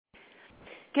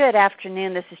Good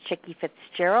afternoon. This is Chickie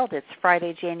Fitzgerald. It's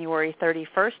Friday, January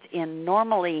 31st in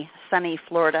normally sunny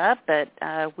Florida, but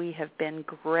we have been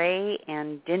gray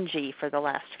and dingy for the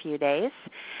last few days.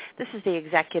 This is the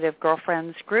Executive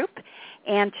Girlfriends Group,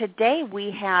 and today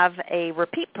we have a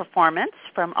repeat performance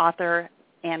from author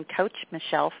and coach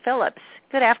Michelle Phillips.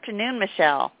 Good afternoon,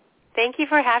 Michelle. Thank you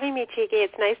for having me, Chickie.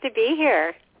 It's nice to be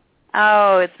here.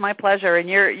 Oh, it's my pleasure. And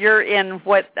you're in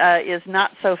what is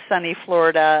not so sunny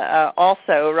Florida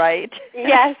also, right?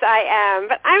 Yes, I am.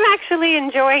 But I'm actually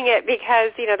enjoying it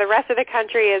because, the rest of the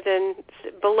country is in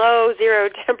below zero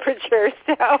temperature.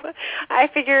 So I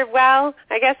figured,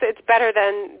 I guess it's better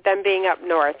than being up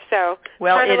north. So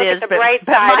well, trying to it look is, at the but bright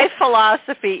side. my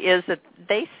philosophy is that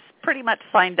they pretty much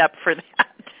signed up for that.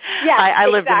 Yes, I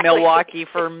lived exactly. in Milwaukee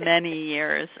for many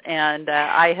years, and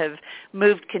I have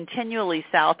moved continually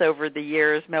south over the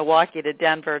years, Milwaukee to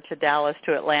Denver to Dallas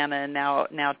to Atlanta and now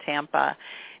Tampa.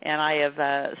 And I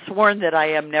have sworn that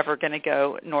I am never going to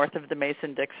go north of the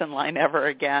Mason-Dixon line ever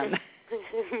again.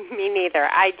 Me neither.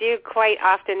 I do quite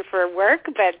often for work,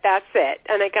 but that's it.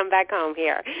 And I come back home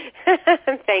here,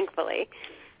 thankfully.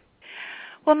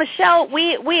 Well, Michelle,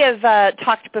 we have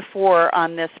talked before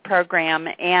on this program,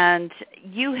 and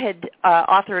you had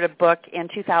authored a book in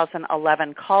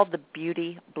 2011 called The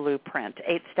Beauty Blueprint,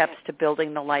 8 Steps to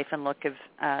Building the Life and Look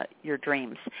of Your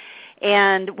Dreams.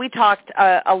 And we talked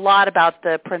a lot about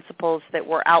the principles that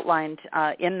were outlined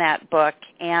in that book.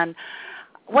 And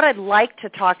what I'd like to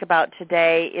talk about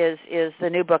today is the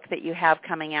new book that you have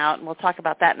coming out, and we'll talk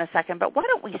about that in a second. But why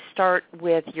don't we start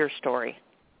with your story?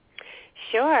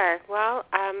 Sure. Well,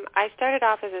 I started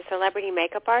off as a celebrity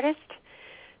makeup artist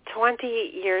 20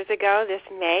 years ago this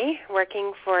May,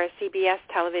 working for a CBS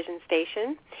television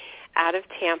station out of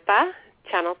Tampa,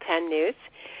 Channel 10 News.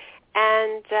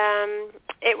 And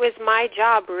it was my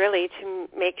job, really, to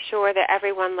make sure that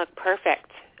everyone looked perfect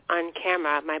on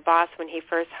camera. My boss, when he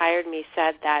first hired me,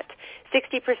 said that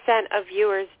 60% of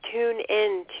viewers tune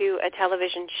in to a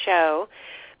television show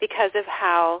because of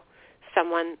how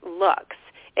someone looks.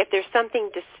 If there's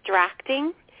something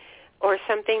distracting or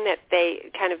something that they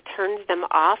kind of turns them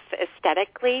off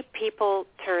aesthetically, people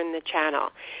turn the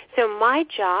channel. So my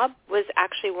job was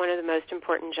actually one of the most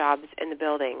important jobs in the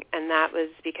building, and that was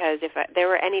because if there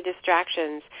were any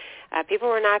distractions, people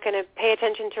were not going to pay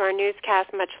attention to our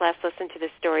newscast, much less listen to the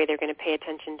story. They're going to pay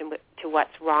attention to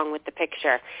what's wrong with the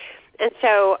picture. And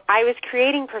so I was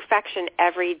creating perfection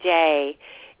every day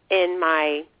in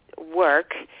my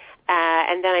work.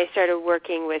 And then I started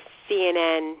working with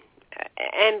CNN,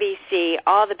 NBC,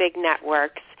 all the big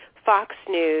networks, Fox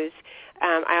News.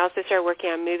 I also started working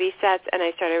on movie sets, and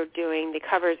I started doing the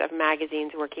covers of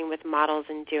magazines, working with models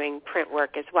and doing print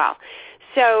work as well.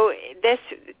 So this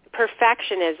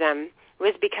perfectionism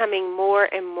was becoming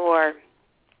more and more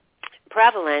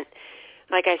prevalent,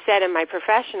 like I said, in my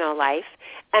professional life.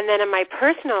 And then in my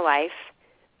personal life,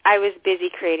 I was busy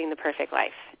creating the perfect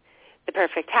life. The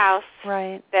perfect house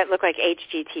that looked like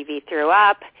HGTV threw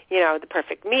up, the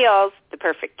perfect meals, the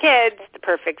perfect kids, the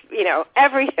perfect,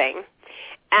 everything.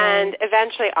 And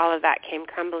eventually all of that came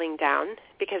crumbling down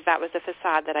because that was a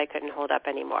facade that I couldn't hold up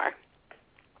anymore.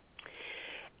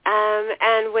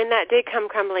 And when that did come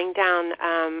crumbling down,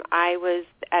 I was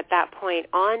at that point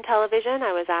on television.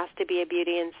 I was asked to be a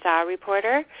beauty and style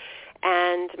reporter,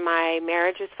 and my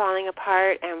marriage was falling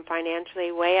apart and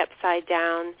financially way upside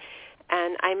down.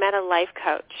 And I met a life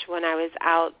coach when I was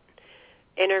out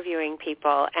interviewing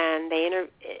people, and they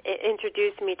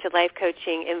introduced me to life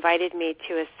coaching, invited me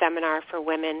to a seminar for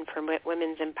women, for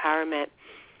women's empowerment.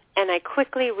 And I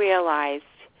quickly realized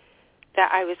that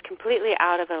I was completely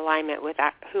out of alignment with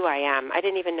who I am. I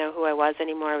didn't even know who I was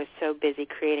anymore. I was so busy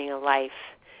creating a life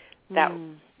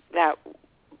that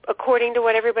according to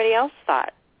what everybody else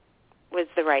thought was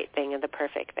the right thing and the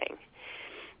perfect thing.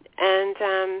 And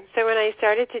so when I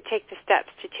started to take the steps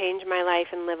to change my life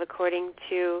and live according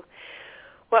to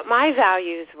what my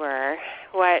values were,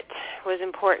 what was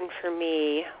important for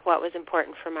me, what was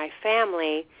important for my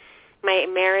family, my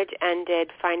marriage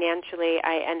ended financially.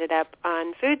 I ended up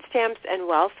on food stamps and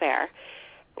welfare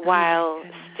while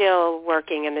still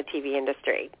working in the TV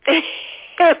industry.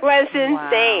 It was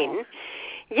insane. Wow.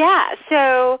 Yeah,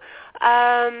 so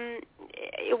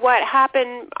what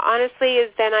happened, honestly, is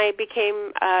then I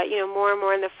became, more and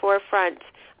more in the forefront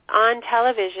on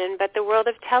television, but the world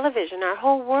of television, our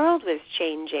whole world was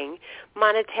changing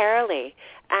monetarily,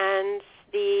 and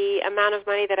the amount of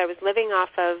money that I was living off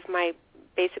of, my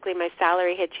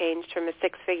salary had changed from a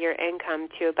 6-figure income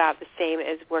to about the same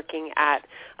as working at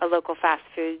a local fast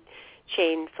food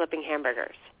chain flipping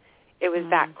hamburgers. It was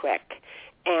that quick.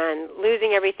 And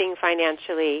losing everything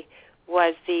financially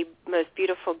was the most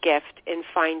beautiful gift in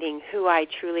finding who I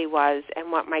truly was and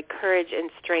what my courage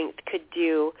and strength could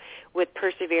do with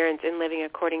perseverance in living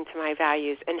according to my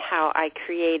values, and how I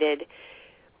created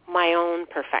my own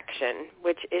perfection,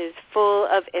 which is full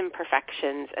of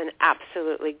imperfections and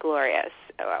absolutely glorious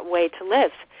way to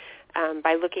live,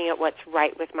 by looking at what's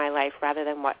right with my life rather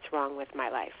than what's wrong with my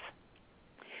life.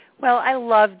 Well, I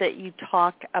love that you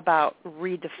talk about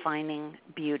redefining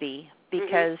beauty,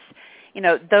 because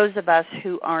those of us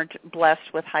who aren't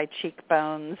blessed with high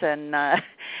cheekbones and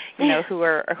who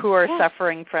are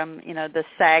suffering from the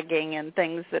sagging and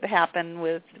things that happen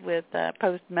with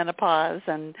postmenopause,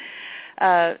 and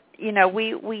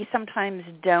we sometimes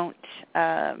don't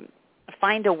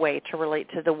find a way to relate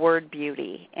to the word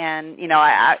beauty. And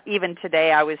I even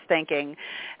today I was thinking,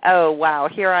 oh wow,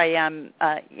 here I am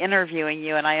interviewing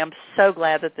you, and I am so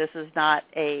glad that this is not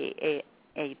a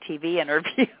TV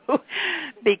interview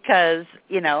because,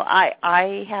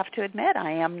 I have to admit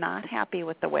I am not happy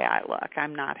with the way I look.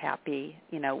 I'm not happy,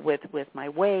 with my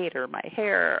weight or my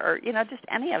hair or, just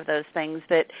any of those things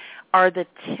that are the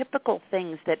typical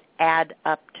things that add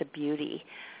up to beauty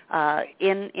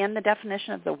in the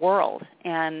definition of the world.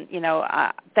 And,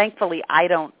 thankfully I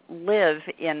don't live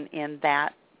in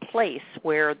that place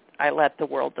where I let the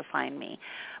world define me.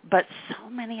 But so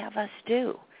many of us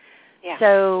do.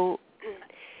 Yeah.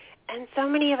 And so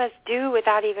many of us do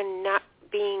without even not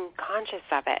being conscious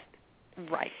of it.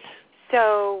 Right.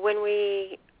 So when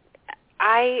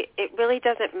it really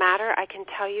doesn't matter. I can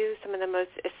tell you some of the most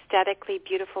aesthetically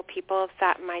beautiful people have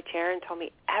sat in my chair and told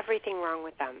me everything wrong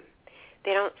with them.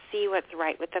 They don't see what's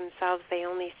right with themselves. They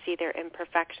only see their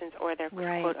imperfections or their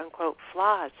quote-unquote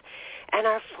flaws. And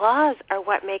our flaws are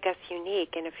what make us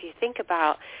unique. And if you think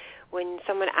about when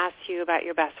someone asks you about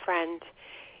your best friend,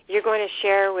 you're going to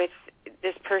share with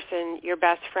this person, your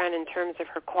best friend, in terms of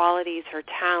her qualities, her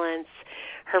talents,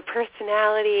 her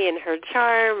personality, and her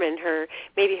charm, and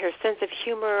maybe her sense of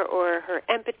humor or her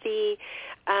empathy.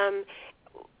 And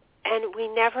we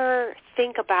never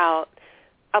think about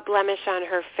a blemish on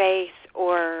her face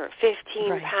or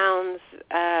 15 pounds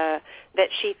that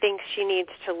she thinks she needs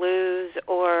to lose,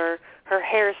 or her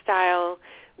hairstyle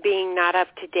being not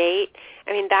up to date.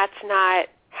 I mean, that's not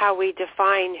how we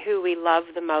define who we love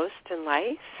the most in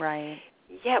life. Right.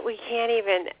 Yet we can't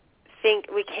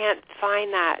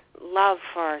find that love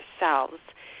for ourselves.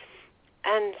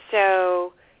 And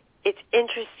so it's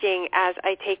interesting as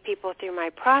I take people through my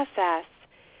process,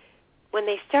 when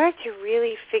they start to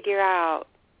really figure out,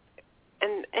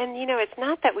 and it's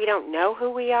not that we don't know who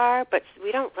we are, but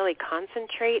we don't really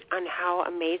concentrate on how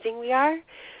amazing we are.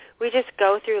 We just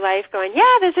go through life going,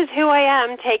 yeah, this is who I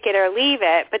am, take it or leave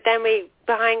it. But then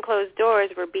behind closed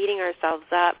doors, we're beating ourselves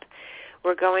up.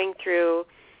 We're going through,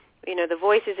 the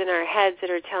voices in our heads that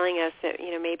are telling us that,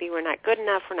 maybe we're not good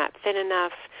enough, we're not thin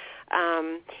enough.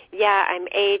 I'm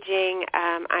aging.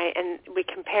 And we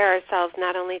compare ourselves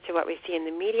not only to what we see in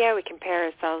the media, we compare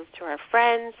ourselves to our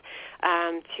friends,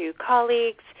 to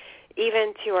colleagues,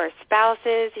 even to our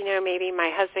spouses. Maybe my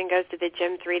husband goes to the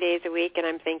gym 3 days a week, and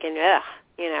I'm thinking, ugh,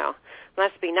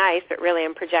 must be nice, but really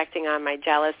I'm projecting on my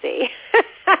jealousy.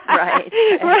 Right.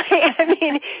 Right. I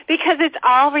mean, because it's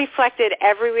all reflected.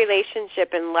 Every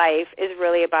relationship in life is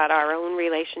really about our own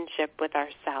relationship with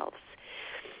ourselves.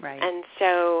 Right. And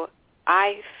so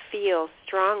I feel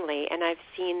strongly, and I've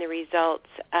seen the results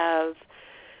of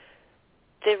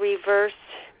the reverse,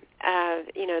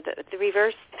 the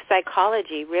reverse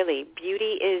psychology, really.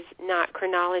 Beauty is not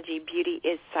chronology. Beauty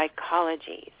is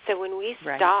psychology. So when we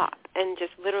stop and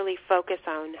just literally focus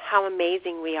on how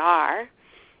amazing we are,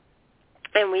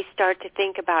 and we start to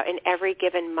think about in every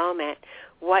given moment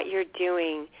what you're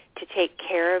doing to take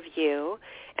care of you,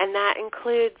 and that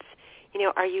includes,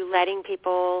 are you letting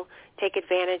people take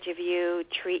advantage of you,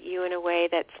 treat you in a way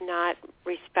that's not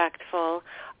respectful?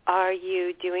 Are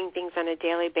you doing things on a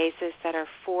daily basis that are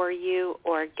for you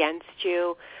or against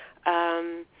you?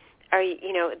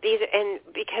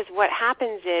 Because what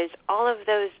happens is all of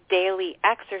those daily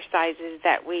exercises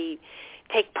that we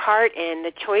take part in,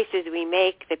 the choices we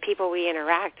make, the people we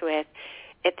interact with,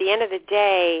 at the end of the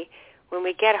day, when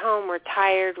we get home, we're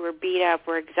tired, we're beat up,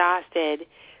 we're exhausted,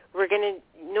 we're going to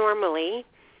normally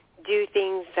do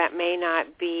things that may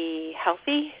not be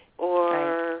healthy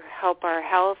or help our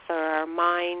health or our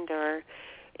mind, or,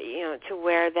 to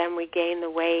where then we gain the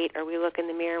weight, or we look in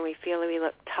the mirror and we feel that we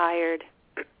look tired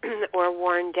or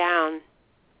worn down.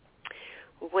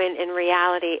 When in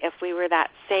reality, if we were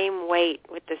that same weight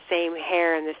with the same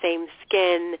hair and the same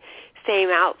skin, same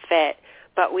outfit,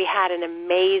 but we had an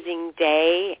amazing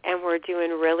day and we're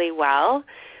doing really well,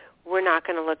 we're not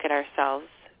going to look at ourselves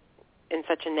in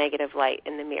such a negative light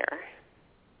in the mirror.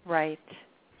 Right.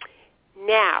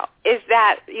 Now, is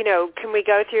that, can we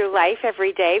go through life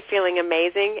every day feeling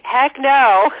amazing? Heck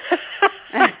no.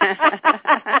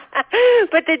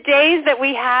 But the days that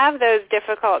we have those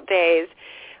difficult days,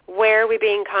 where are we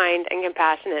being kind and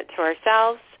compassionate to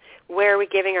ourselves? Where are we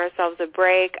giving ourselves a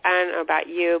break? I don't know about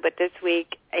you, but this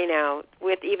week,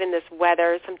 with even this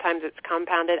weather, sometimes it's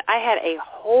compounded. I had a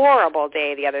horrible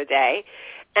day the other day,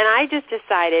 and I just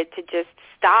decided to just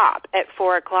stop at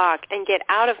 4 o'clock and get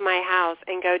out of my house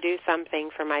and go do something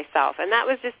for myself. And that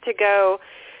was just to go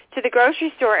to the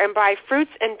grocery store and buy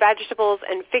fruits and vegetables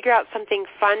and figure out something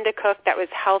fun to cook that was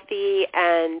healthy,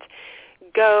 and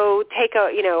go take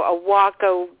a walk,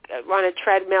 go on a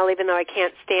treadmill, even though I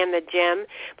can't stand the gym.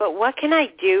 But what can I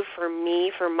do for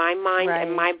me, for my mind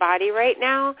and my body right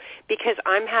now? Because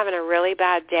I'm having a really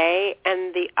bad day,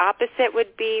 and the opposite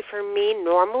would be for me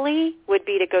normally would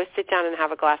be to go sit down and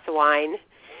have a glass of wine.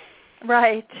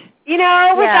 Right. Which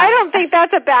I don't think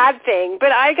that's a bad thing,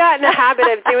 but I got in the habit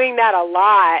of doing that a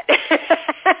lot.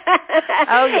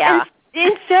 Oh, yeah.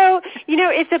 And so,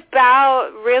 it's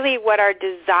about really what our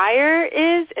desire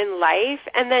is in life,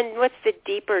 and then what's the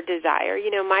deeper desire.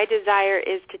 My desire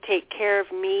is to take care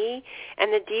of me,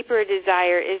 and the deeper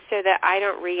desire is so that I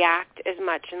don't react as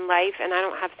much in life and I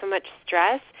don't have so much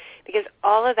stress, because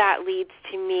all of that leads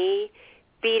to me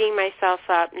beating myself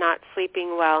up, not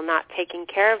sleeping well, not taking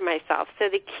care of myself. So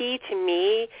the key to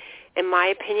me, in my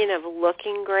opinion, of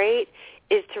looking great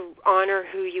is to honor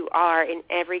who you are in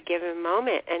every given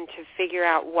moment and to figure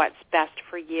out what's best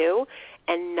for you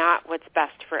and not what's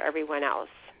best for everyone else,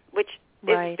 which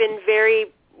has been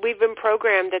we've been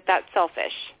programmed that that's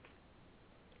selfish.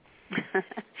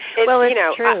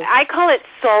 It's true. I call it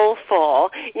soulful,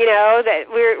 that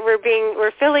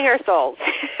we're filling our souls.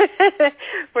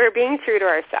 We're being true to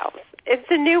ourselves. It's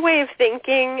a new way of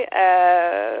thinking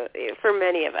for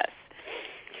many of us.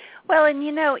 Well, and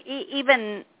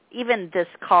even this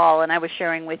call, and I was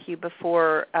sharing with you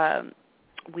before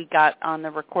we got on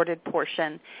the recorded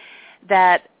portion,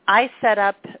 that I set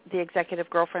up the Executive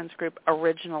Girlfriends group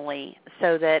originally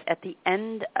so that at the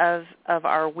end of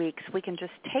our weeks, we can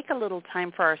just take a little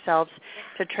time for ourselves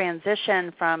to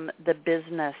transition from the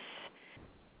business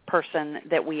person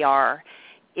that we are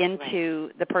into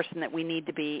the person that we need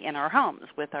to be in our homes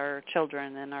with our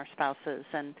children and our spouses,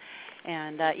 and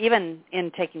even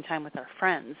in taking time with our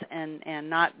friends and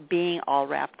not being all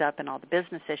wrapped up in all the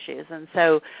business issues. And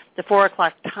so the 4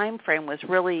 o'clock time frame was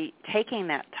really taking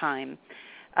that time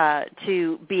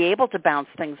to be able to bounce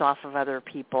things off of other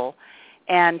people,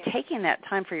 and taking that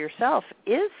time for yourself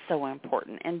is so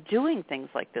important, and doing things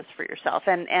like this for yourself.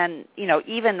 And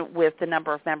even with the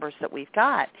number of members that we've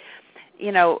got,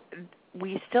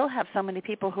 we still have so many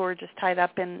people who are just tied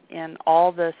up in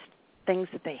all the things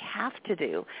that they have to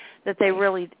do that they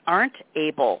really aren't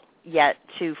able yet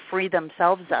to free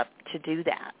themselves up to do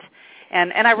that.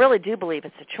 And I really do believe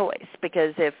it's a choice,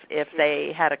 because if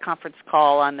they had a conference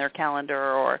call on their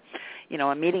calendar or,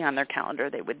 a meeting on their calendar,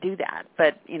 they would do that.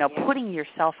 But, putting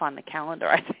yourself on the calendar,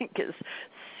 I think, is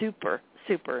super,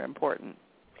 super important.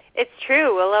 It's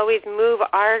true. We'll always move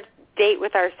our date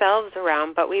with ourselves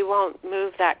around, but we won't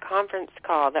move that conference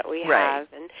call that we have.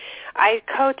 And I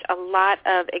coach a lot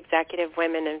of executive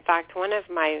women. In fact, one of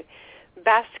my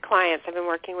best clients I've been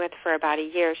working with for about a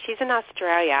year, she's in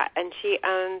Australia, and she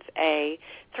owns a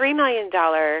 $3 million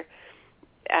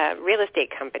real estate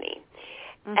company.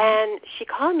 Mm-hmm. And she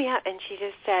called me up and she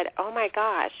just said, oh my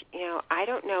gosh, I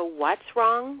don't know what's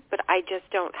wrong, but I just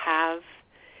don't have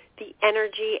the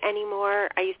energy anymore.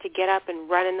 I used to get up and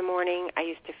run in the morning. I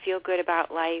used to feel good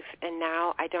about life, and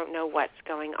now I don't know what's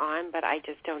going on, but I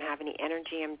just don't have any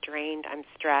energy. I'm drained. I'm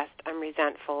stressed. I'm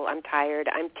resentful. I'm tired.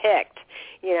 I'm ticked.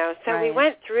 So we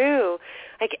went through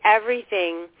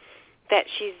everything that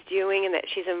she's doing and that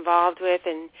she's involved with,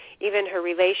 and even her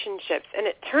relationships. And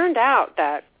it turned out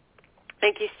that,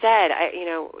 like you said,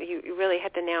 you really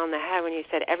hit the nail on the head when you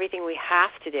said everything we have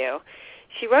to do.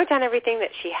 She wrote down everything that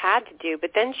she had to do,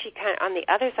 but then she kind of, on the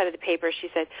other side of the paper, she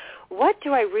said, what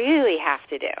do I really have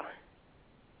to do?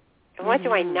 And what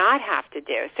do I not have to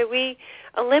do? So we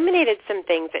eliminated some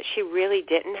things that she really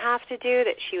didn't have to do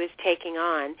that she was taking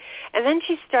on. And then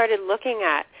she started looking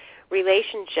at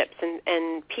relationships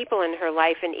and people in her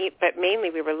life, but mainly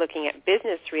we were looking at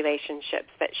business relationships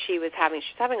that she was having.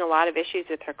 She's having a lot of issues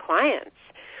with her clients,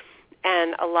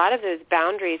 and a lot of those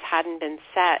boundaries hadn't been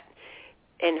set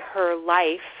in her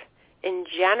life in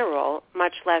general,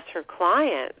 much less her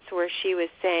clients, where she was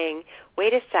saying,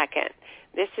 wait a second,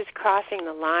 this is crossing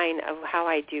the line of how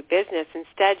I do business.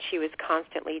 Instead, she was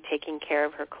constantly taking care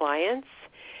of her clients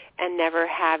and never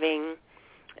having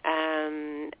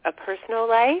a personal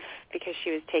life because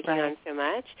she was taking right. on so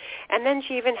much. And then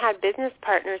she even had business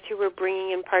partners who were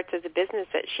bringing in parts of the business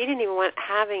that she didn't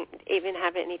even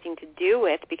have anything to do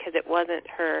with because it wasn't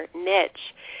her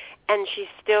niche. And she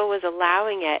still was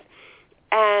allowing it.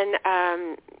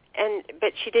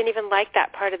 But she didn't even like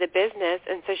that part of the business,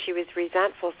 and so she was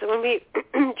resentful. So when we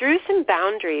drew some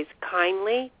boundaries,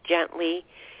 kindly, gently,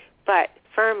 but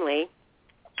firmly,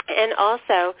 and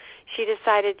also she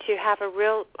decided to have a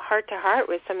real heart-to-heart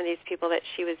with some of these people that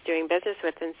she was doing business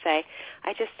with and say,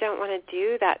 I just don't want to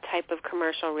do that type of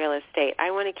commercial real estate.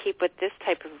 I want to keep with this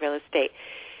type of real estate.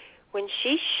 When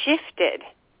she shifted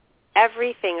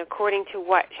everything according to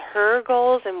what her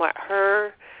goals and what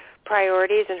her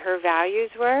priorities and her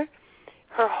values were,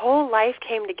 her whole life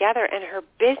came together and her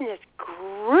business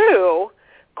grew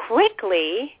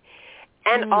quickly,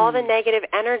 and all the negative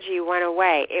energy went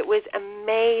away. It was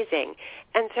amazing.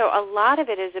 And so a lot of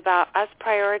it is about us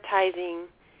prioritizing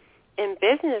in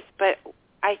business, but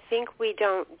I think we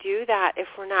don't do that if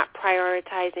we're not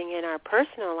prioritizing in our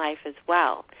personal life as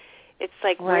well. It's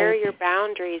like, right. where are your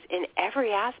boundaries in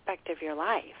every aspect of your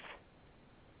life?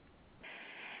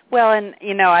 Well, and,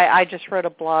 I just wrote a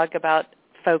blog about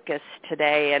focus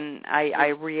today, and I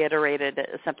reiterated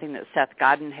something that Seth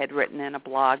Godin had written in a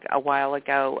blog a while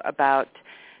ago about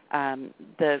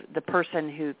the person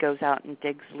who goes out and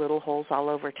digs little holes all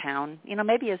over town.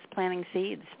 Maybe is planting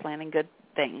seeds, planting good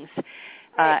things.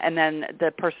 And then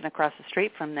the person across the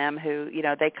street from them who,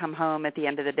 they come home at the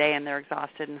end of the day and they're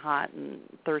exhausted and hot and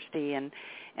thirsty, and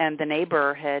the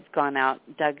neighbor had gone out,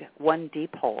 dug one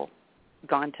deep hole,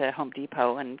 gone to Home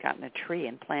Depot and gotten a tree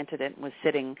and planted it and was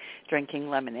sitting drinking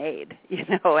lemonade,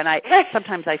 and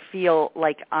sometimes I feel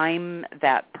like I'm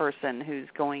that person who's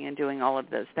going and doing all of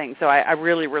those things. So I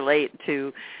really relate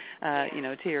to,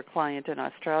 to your client in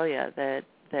Australia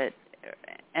that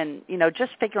and,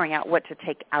 just figuring out what to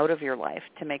take out of your life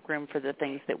to make room for the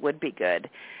things that would be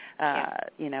good,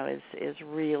 is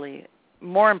really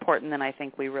more important than I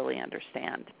think we really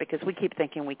understand, because we keep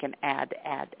thinking we can add,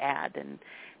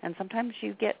 and sometimes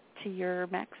you get to your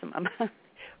maximum.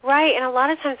 Right, and a lot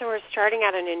of times when we're starting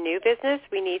out in a new business,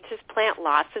 we need to plant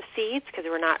lots of seeds because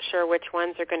we're not sure which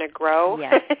ones are going to grow.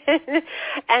 Yes.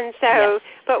 And so, yes.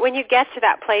 But when you get to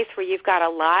that place where you've got a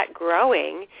lot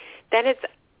growing, then it's,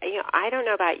 I don't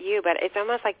know about you, but it's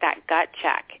almost like that gut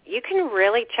check. You can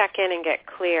really check in and get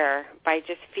clear by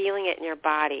just feeling it in your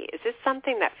body. Is this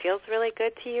something that feels really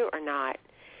good to you or not?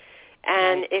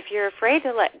 And if you're afraid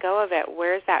to let go of it,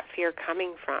 where's that fear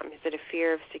coming from? Is it a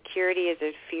fear of security? Is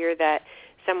it a fear that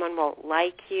someone won't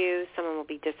like you, someone will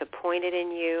be disappointed in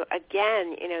you?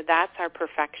 Again, that's our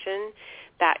perfection,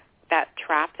 that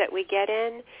trap that we get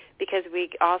in, because we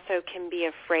also can be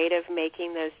afraid of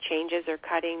making those changes or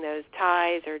cutting those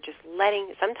ties or just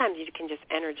sometimes you can just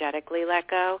energetically let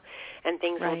go and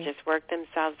things will just work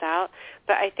themselves out.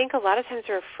 But I think a lot of times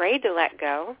we're afraid to let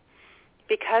go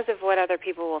because of what other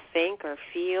people will think or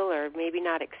feel or maybe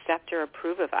not accept or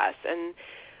approve of us. And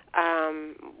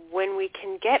when we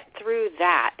can get through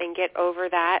that and get over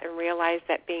that and realize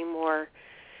that being more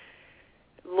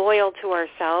loyal to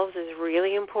ourselves is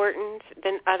really important,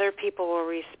 then other people will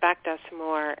respect us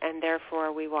more, and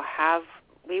therefore we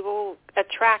will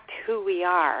attract who we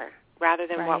are rather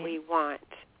than what we want.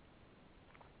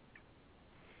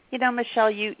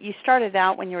 Michelle, you started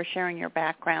out when you were sharing your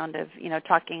background of,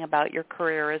 talking about your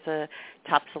career as a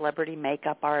top celebrity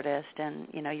makeup artist, and,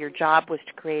 your job was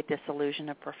to create this illusion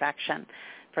of perfection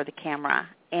for the camera.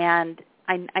 And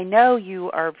I know you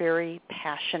are very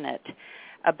passionate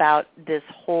about this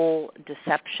whole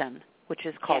deception, which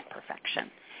is called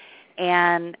perfection.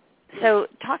 And so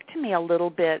talk to me a little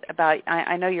bit about,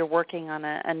 I know you're working on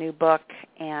a new book,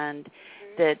 and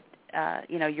that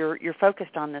you're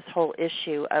focused on this whole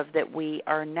issue of that we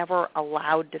are never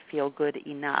allowed to feel good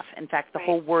enough. In fact, the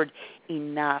whole word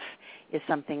enough is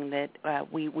something that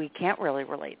we can't really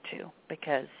relate to,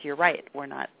 because you're right, we're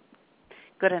not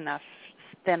good enough,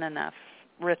 thin enough,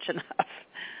 rich enough.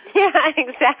 Yeah,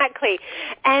 exactly.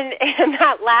 And I'm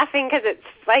not laughing because it's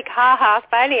like ha-ha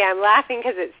funny. I'm laughing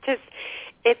because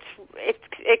it's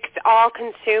all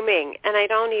consuming, and I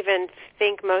don't even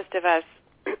think most of us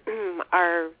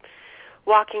are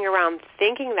walking around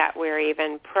thinking that we're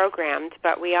even programmed,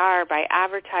 but we are by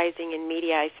advertising and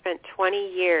media. I spent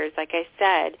 20 years, like I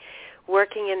said,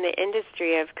 working in the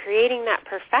industry of creating that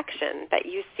perfection that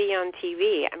you see on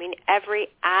TV. I mean, every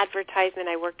advertisement,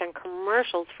 I worked on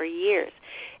commercials for years.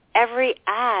 Every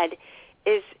ad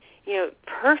is,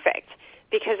 perfect.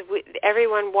 because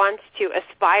everyone wants to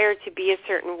aspire to be a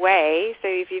certain way. So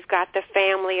if you've got the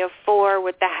family of 4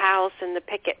 with the house and the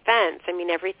picket fence, I mean,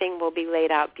 everything will be laid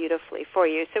out beautifully for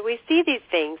you. So we see these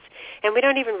things, and we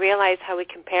don't even realize how we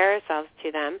compare ourselves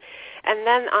to them. And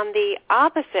then on the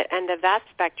opposite end of that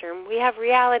spectrum, we have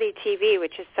reality TV,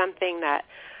 which is something that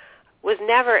was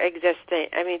never existing.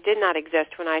 I mean, it did not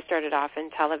exist when I started off in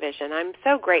television. I'm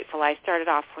so grateful I started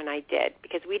off when I did,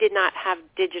 because we did not have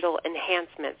digital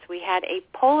enhancements. We had a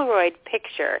Polaroid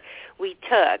picture we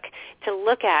took to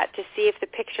look at to see if the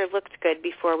picture looked good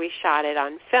before we shot it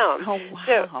on film. Oh,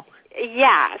 wow.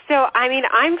 So I mean,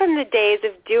 I'm from the days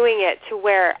of doing it to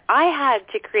where I had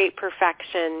to create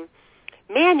perfection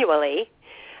manually,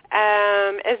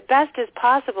 as best as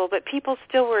possible, but people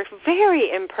still were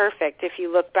very imperfect if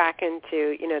you look back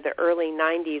into, the early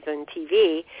 90s on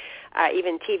TV,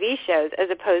 even TV shows, as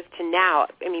opposed to now.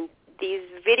 I mean, these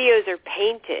videos are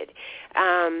painted,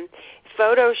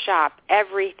 Photoshop,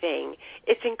 everything.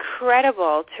 It's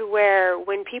incredible to where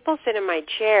when people sit in my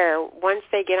chair, once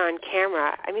they get on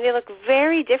camera, I mean, they look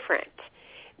very different.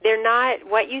 They're not,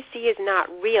 what you see is not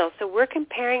real. So we're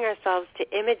comparing ourselves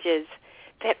to images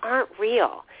that aren't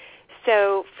real.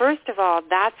 So first of all,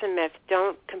 that's a myth.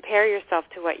 Don't compare yourself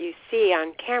to what you see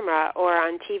on camera or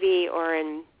on TV or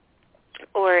in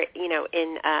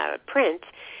print.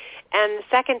 And the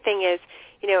second thing is,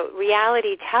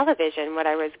 reality television, what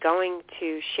I was going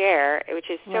to share, which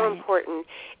is so important,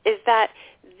 is that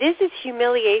this is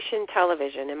humiliation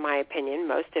television, in my opinion,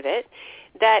 most of it,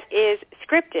 that is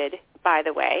scripted, by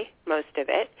the way, most of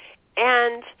it,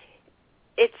 and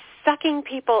it's sucking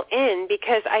people in,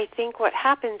 because I think what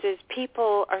happens is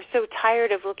people are so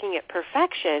tired of looking at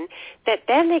perfection that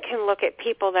then they can look at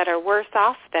people that are worse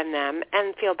off than them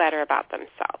and feel better about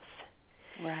themselves.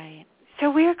 Right. So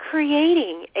we're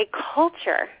creating a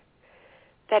culture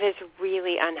that is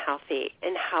really unhealthy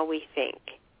in how we think.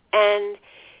 And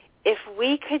if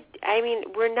we could, I mean,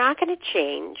 we're not going to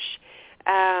change.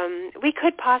 We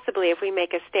could possibly, if we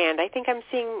make a stand. I think I'm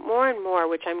seeing more and more,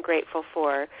 which I'm grateful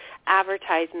for,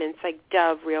 advertisements like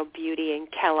Dove Real Beauty and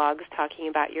Kellogg's talking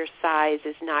about your size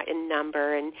is not in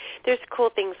number, and there's cool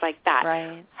things like that.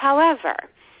 Right. However,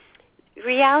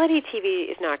 reality TV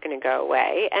is not going to go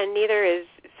away, and neither is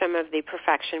some of the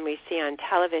perfection we see on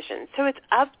television. So it's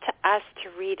up to us to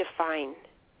redefine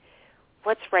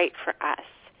what's right for us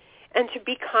and to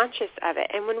be conscious of it.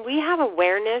 And when we have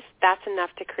awareness, that's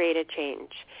enough to create a change.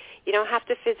 You don't have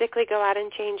to physically go out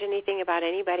and change anything about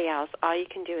anybody else. All you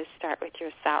can do is start with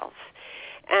yourself.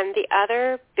 And the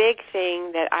other big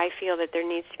thing that I feel that there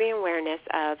needs to be awareness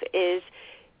of is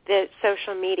the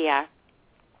social media.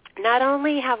 Not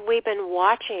only have we been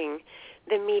watching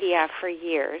the media for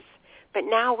years, but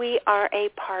now we are a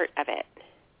part of it.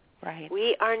 Right.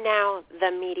 We are now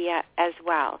the media as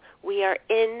well. We are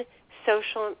in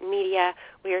social media.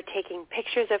 We are taking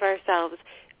pictures of ourselves,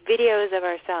 videos of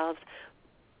ourselves,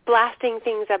 blasting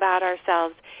things about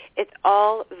ourselves. It's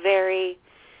all very,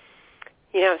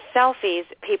 selfies.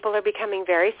 People are becoming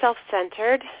very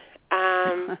self-centered.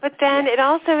 But then it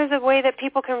also is a way that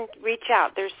people can reach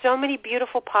out. There's so many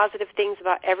beautiful, positive things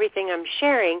about everything I'm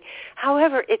sharing.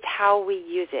 However, it's how we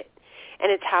use it,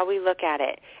 and it's how we look at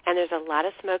it. And there's a lot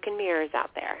of smoke and mirrors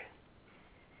out there.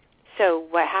 So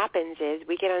what happens is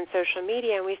we get on social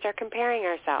media and we start comparing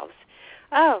ourselves.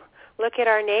 Oh, look at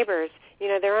our neighbors.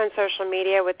 They're on social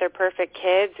media with their perfect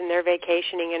kids and they're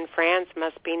vacationing in France.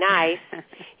 Must be nice.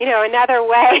 Another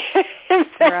way,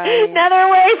 another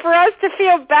way for us to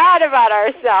feel bad about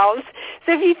ourselves.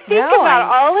 So if you think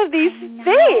about all of these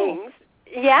things,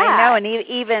 I know, and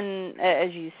even,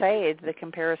 as you say, the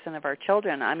comparison of our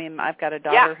children. I mean, I've got a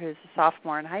daughter who's a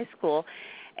sophomore in high school,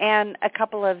 and a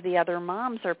couple of the other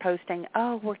moms are posting,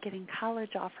 oh, we're getting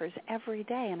college offers every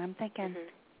day. And I'm thinking,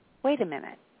 wait a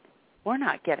minute, we're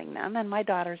not getting them, and my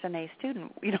daughter's an A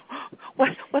student.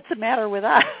 What's the matter with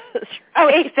us? Oh,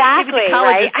 exactly,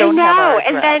 right? I know.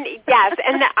 And then, yes,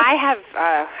 and I have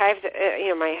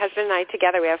my husband and I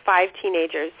together, we have 5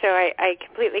 teenagers, so I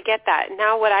completely get that.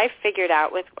 Now what I've figured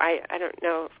out with, I don't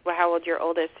know how old your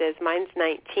oldest is, mine's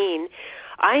 19,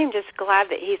 I am just glad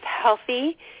that he's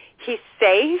healthy, he's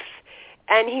safe,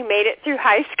 and he made it through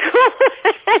high school.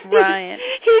 Right.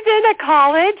 He's in a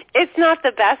college. It's not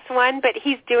the best one, but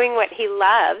he's doing what he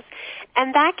loves.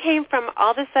 And that came from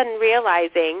all of a sudden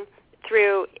realizing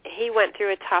he went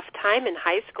through a tough time in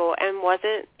high school and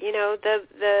wasn't,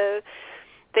 the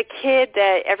kid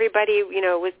that everybody,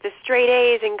 was the straight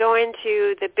A's and going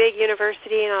to the big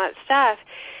university and all that stuff.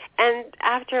 And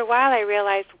after a while I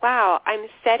realized, wow, I'm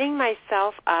setting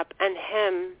myself up and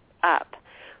him up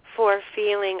for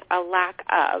feeling a lack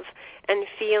of and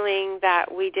feeling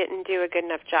that we didn't do a good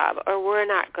enough job, or we're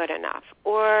not good enough,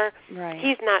 or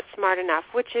he's not smart enough,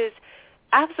 which is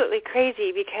absolutely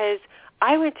crazy because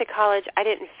I went to college. I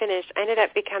didn't finish. I ended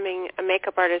up becoming a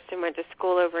makeup artist and went to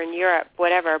school over in Europe,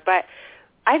 whatever. But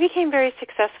I became very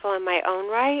successful in my own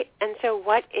right. And so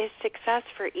what is success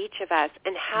for each of us?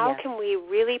 And how can we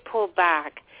really pull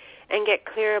back and get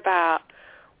clear about,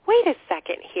 wait a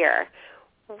second here,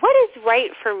 what is right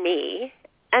for me?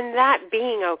 And that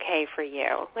being okay for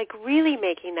you, like really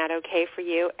making that okay for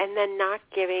you, and then not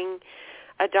giving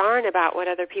a darn about what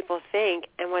other people think.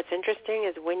 And what's interesting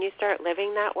is when you start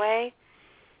living that way,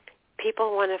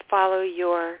 people want to follow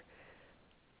your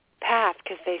path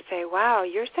because they say, wow,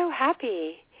 you're so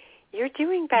happy. You're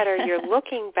doing better. You're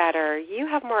looking better. You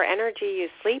have more energy. You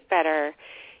sleep better.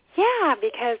 Yeah,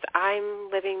 because I'm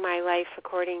living my life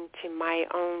according to my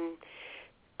own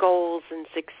goals and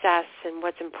success and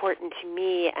what's important to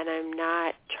me, and I'm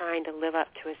not trying to live up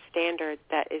to a standard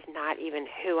that is not even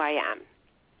who I am.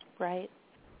 Right.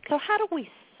 So how do we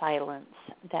silence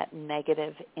that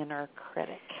negative inner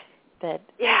critic that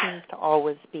seems to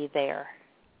always be there?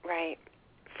 Right.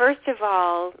 First of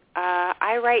all,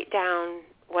 I write down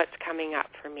what's coming up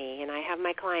for me, and I have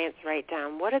my clients write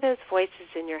down, what are those voices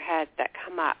in your head that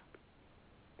come up?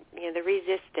 You know, the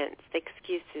resistance, the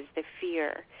excuses, the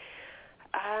fear.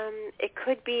 It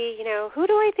could be, who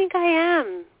do I think I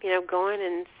am? Going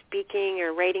and speaking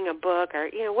or writing a book or,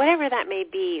 whatever that may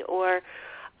be. Or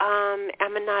am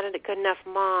I not a good enough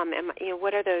mom?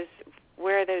 What are those?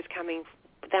 Where are those coming?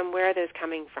 Where are those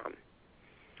coming from?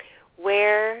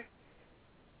 Where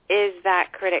is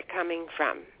that critic coming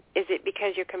from? Is it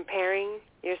because you're comparing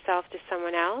yourself to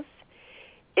someone else?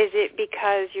 Is it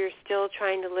because you're still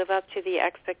trying to live up to the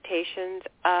expectations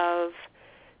of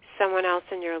someone else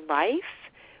in your life?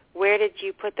 Where did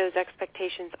you put those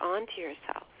expectations onto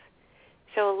yourself?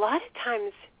 So a lot of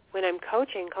times when I'm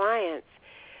coaching clients,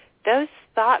 those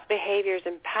thought behaviors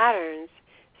and patterns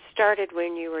started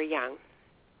when you were young.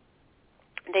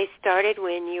 They started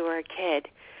when you were a kid.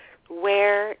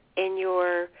 Where in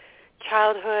your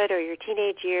childhood or your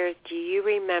teenage years do you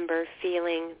remember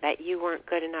feeling that you weren't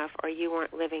good enough or you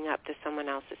weren't living up to someone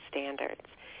else's standards?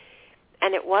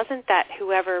 And it wasn't that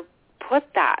whoever put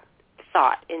that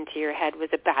thought into your head was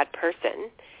a bad person,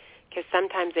 because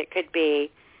sometimes it could be,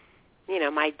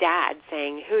 my dad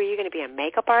saying, who are you going to be, a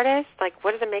makeup artist? Like,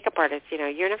 what is a makeup artist?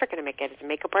 You're never going to make it as a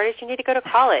makeup artist. You need to go to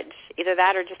college. Either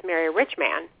that or just marry a rich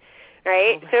man,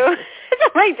 right? So that's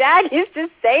what my dad used to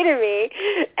say to me.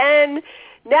 And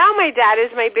now my dad is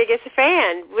my biggest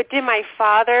fan. Did my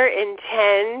father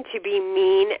intend to be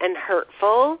mean and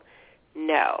hurtful?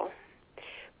 No.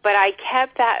 But I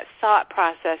kept that thought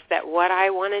process that what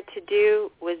I wanted to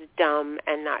do was dumb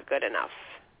and not good enough.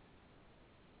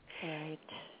 Right.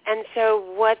 And so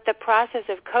what the process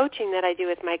of coaching that I do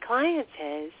with my clients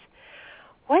is,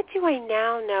 what do I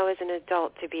now know as an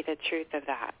adult to be the truth of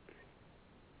that?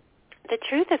 The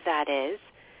truth of that is,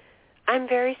 I'm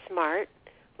very smart.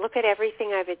 Look at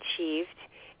everything I've achieved.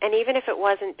 And even if it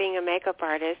wasn't being a makeup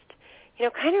artist,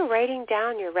 kind of writing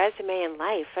down your resume in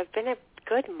life. I've been a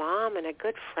good mom and a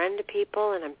good friend to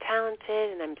people, and I'm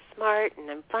talented, and I'm smart, and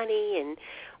I'm funny, and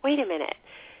wait a minute.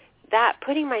 That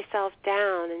putting myself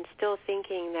down and still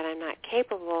thinking that I'm not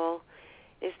capable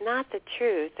is not the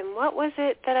truth. And what was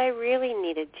it that I really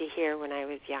needed to hear when I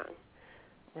was young?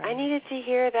 Right. I needed to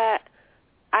hear that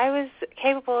I was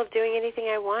capable of doing anything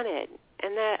I wanted,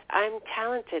 and that I'm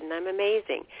talented and I'm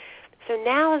amazing. So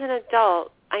now as an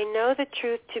adult, I know the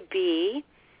truth to be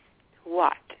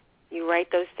what? You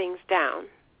write those things down.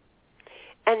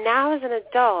 And now as an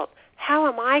adult, how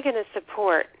am I going to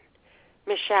support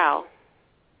Michelle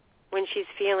when she's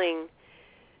feeling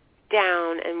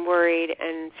down and worried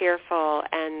and fearful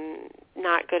and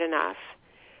not good enough?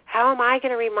 How am I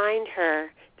going to remind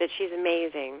her that she's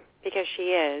amazing? Because she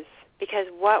is. Because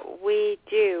what we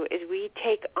do is we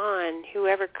take on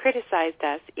whoever criticized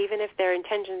us, even if their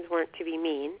intentions weren't to be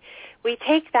mean. We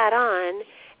take that on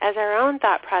as our own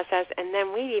thought process, and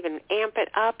then we even amp it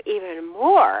up even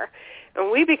more.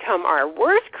 And we become our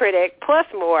worst critic plus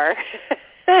more.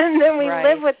 And then we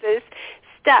live with this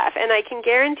stuff. And I can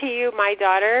guarantee you my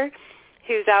daughter,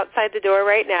 who's outside the door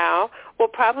right now, will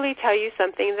probably tell you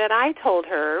something that I told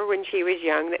her when she was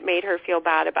young that made her feel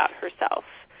bad about herself.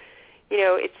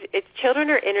 It's children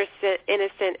are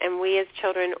innocent, and we as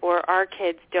children or our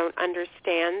kids don't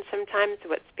understand sometimes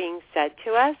what's being said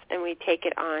to us, and we take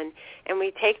it on. And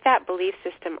we take that belief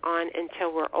system on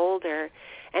until we're older,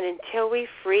 and until we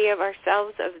free of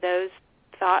ourselves of those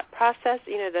thought process,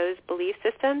 those belief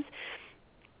systems,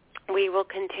 we will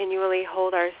continually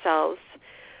hold ourselves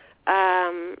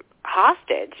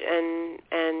hostage,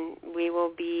 and we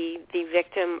will be the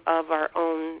victim of our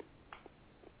own,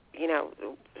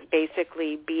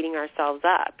 basically beating ourselves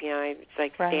up. It's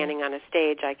like standing on a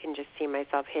stage. I can just see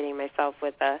myself hitting myself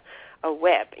with a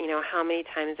whip. How many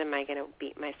times am I going to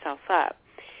beat myself up?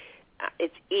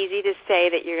 It's easy to say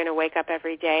that you're going to wake up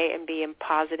every day and be in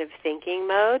positive thinking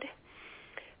mode.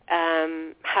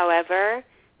 However,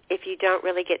 if you don't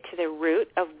really get to the root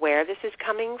of where this is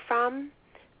coming from,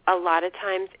 a lot of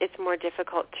times it's more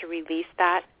difficult to release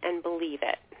that and believe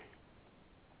it.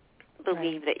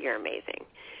 Believe that you're amazing.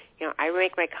 I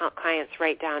make my clients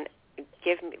write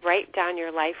down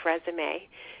your life resume.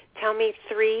 Tell me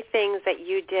 3 things that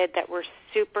you did that were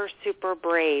super, super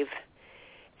brave,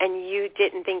 and you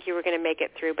didn't think you were going to make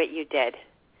it through, but you did.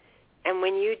 And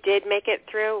when you did make it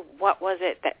through, what was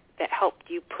it that helped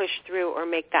you push through or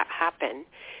make that happen?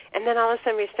 And then all of a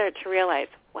sudden we start to realize,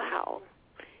 wow,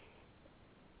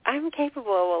 I'm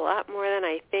capable of a lot more than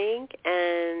I think,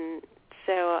 and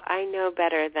so I know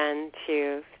better than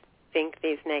to think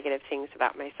these negative things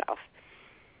about myself.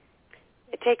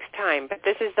 It takes time, but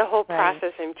this is the whole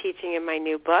process I'm teaching in my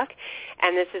new book,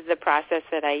 and this is the process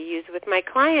that I use with my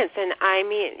clients. And I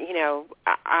mean,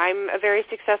 I'm a very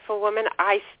successful woman.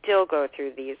 I still go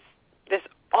through this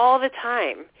all the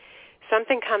time.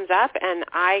 Something comes up and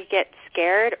I get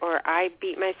scared, or I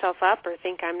beat myself up or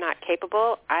think I'm not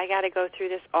capable. I got to go through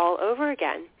this all over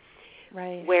again.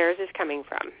 Right. Where is this coming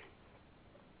from?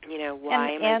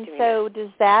 Why am I doing it? And so does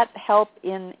that help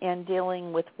in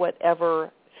dealing with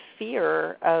whatever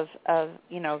fear of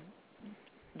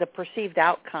the perceived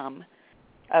outcome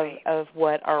of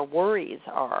what our worries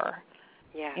are?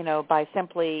 Yeah. By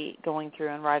simply going through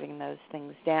and writing those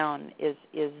things down, is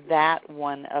that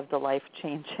one of the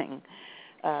life-changing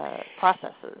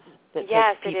processes that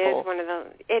yes, takes people? It is one of the.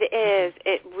 It is.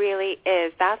 It really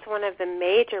is. That's one of the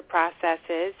major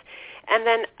processes. And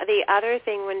then the other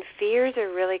thing, when fears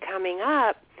are really coming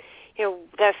up,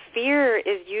 the fear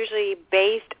is usually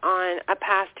based on a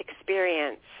past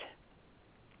experience.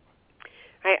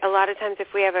 Right? A lot of times, if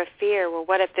we have a fear, well,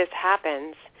 what if this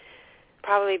happens?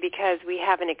 Probably because we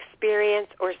have an experience,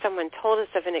 or someone told us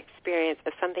of an experience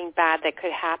of something bad that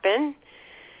could happen,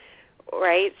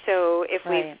 right? So if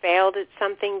we've failed at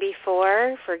something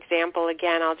before, for example,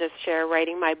 again, I'll just share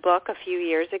writing my book a few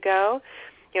years ago.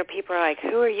 People are like,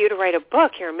 who are you to write a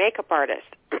book? You're a makeup artist.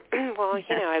 Well,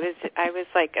 I was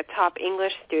like a top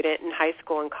English student in high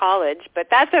school and college, but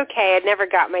that's okay. I never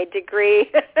got my degree.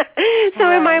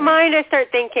 So in my mind, I start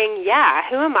thinking,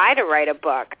 who am I to write a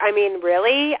book? I mean,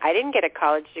 really? I didn't get a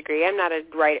college degree. I'm not a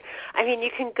writer. I mean, you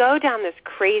can go down this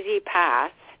crazy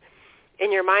path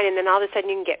in your mind, and then all of a sudden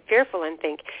you can get fearful and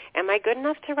think, am I good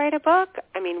enough to write a book?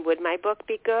 I mean, would my book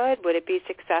be good? Would it be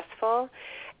successful?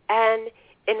 And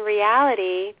in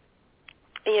reality,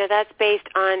 that's based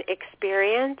on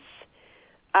experience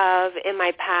of in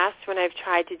my past when I've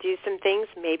tried to do some things,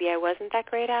 maybe I wasn't that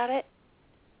great at it.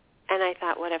 And I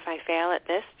thought, what if I fail at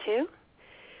this too?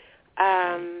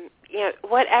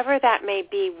 Whatever that may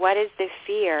be, what is the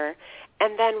fear?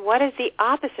 And then what is the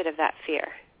opposite of that fear?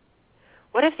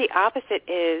 What if the opposite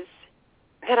is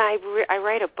that I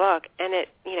write a book and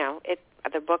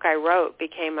the book I wrote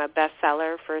became a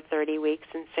bestseller for 30 weeks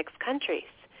in 6 countries.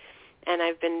 And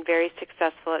I've been very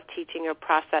successful at teaching a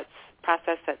process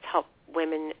that's helped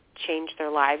women change their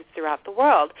lives throughout the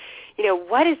world.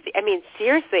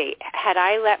 Seriously, had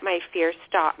I let my fear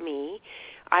stop me,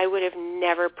 I would have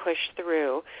never pushed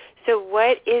through. So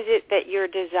what is it that your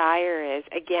desire is?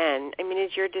 Again,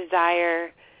 is your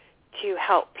desire to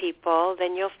help people?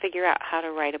 Then you'll figure out how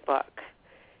to write a book.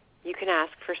 You can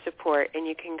ask for support, and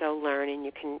you can go learn, and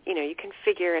you can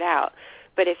figure it out.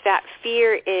 But if that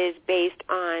fear is based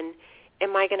on,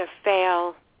 am I going to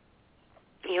fail?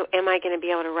 Am I going to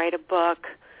be able to write a book?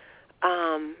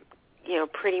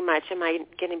 Pretty much, am I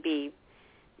going to be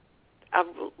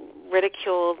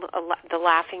ridiculed, the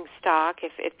laughing stock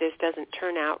if this doesn't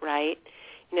turn out right?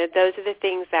 Those are the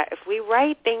things that if we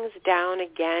write things down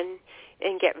again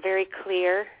and get very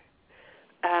clear,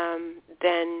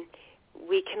 then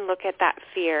we can look at that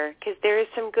fear, because there is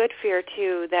some good fear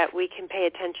too that we can pay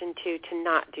attention to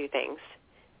not do things.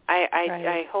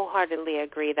 I wholeheartedly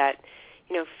agree that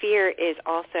fear is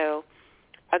also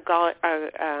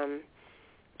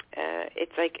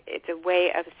it's a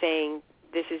way of saying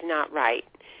this is not right,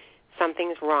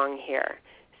 something's wrong here.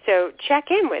 So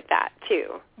check in with that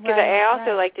too, because I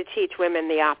also like to teach women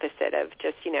the opposite of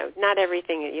just not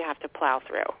everything that you have to plow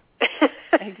through.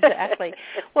 Exactly.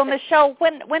 Well, Michelle,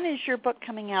 when is your book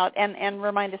coming out? And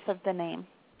remind us of the name.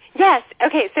 Yes.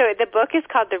 Okay, so the book is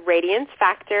called The Radiance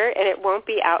Factor, and it won't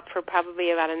be out for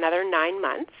probably about another 9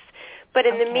 months. But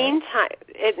in the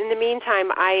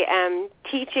meantime, I am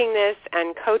teaching this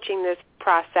and coaching this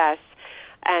process.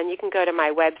 And you can go to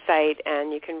my website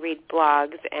and you can read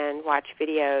blogs and watch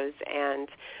videos and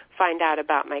find out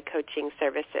about my coaching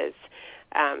services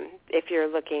if you're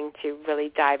looking to really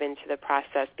dive into the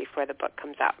process before the book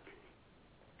comes out.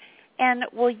 And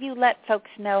will you let folks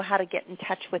know how to get in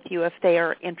touch with you if they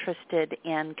are interested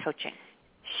in coaching?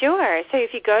 Sure. So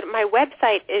if you go to my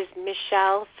website is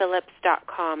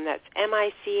MichellePhillips.com. That's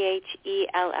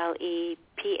MichellePhillips,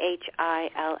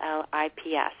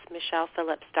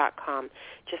 MichellePhillips.com,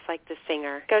 just like the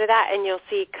singer. Go to that and you'll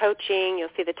see coaching. You'll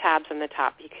see the tabs on the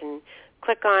top. You can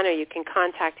click on, or you can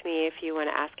contact me if you want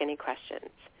to ask any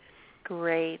questions.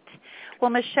 Great. Well,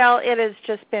 Michelle, it has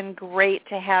just been great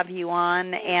to have you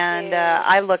on, and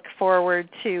I look forward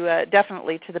to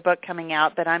definitely to the book coming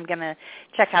out, but I'm going to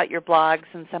check out your blogs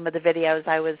and some of the videos.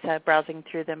 I was browsing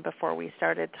through them before we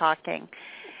started talking.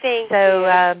 Thank you.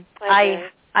 So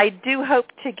I do hope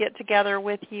to get together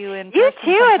with you in person. You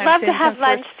too. I'd love to have since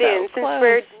lunch soon since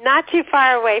we're not too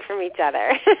far away from each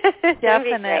other.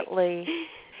 Definitely.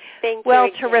 Thank well,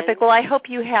 you terrific. Well, I hope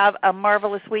you have a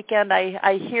marvelous weekend.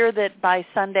 I hear that by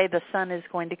Sunday the sun is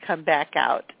going to come back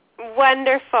out.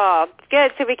 Wonderful.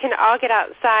 Good. So we can all get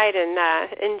outside and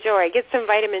enjoy. Get some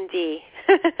vitamin D.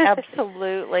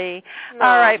 Absolutely. No.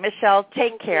 All right, Michelle.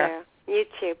 Take care. You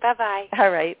too. Bye-bye.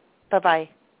 All right. Bye-bye.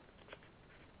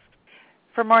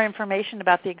 For more information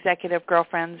about the Executive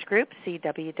Girlfriends Group, see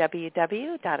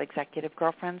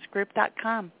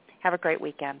www.executivegirlfriendsgroup.com. Have a great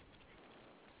weekend.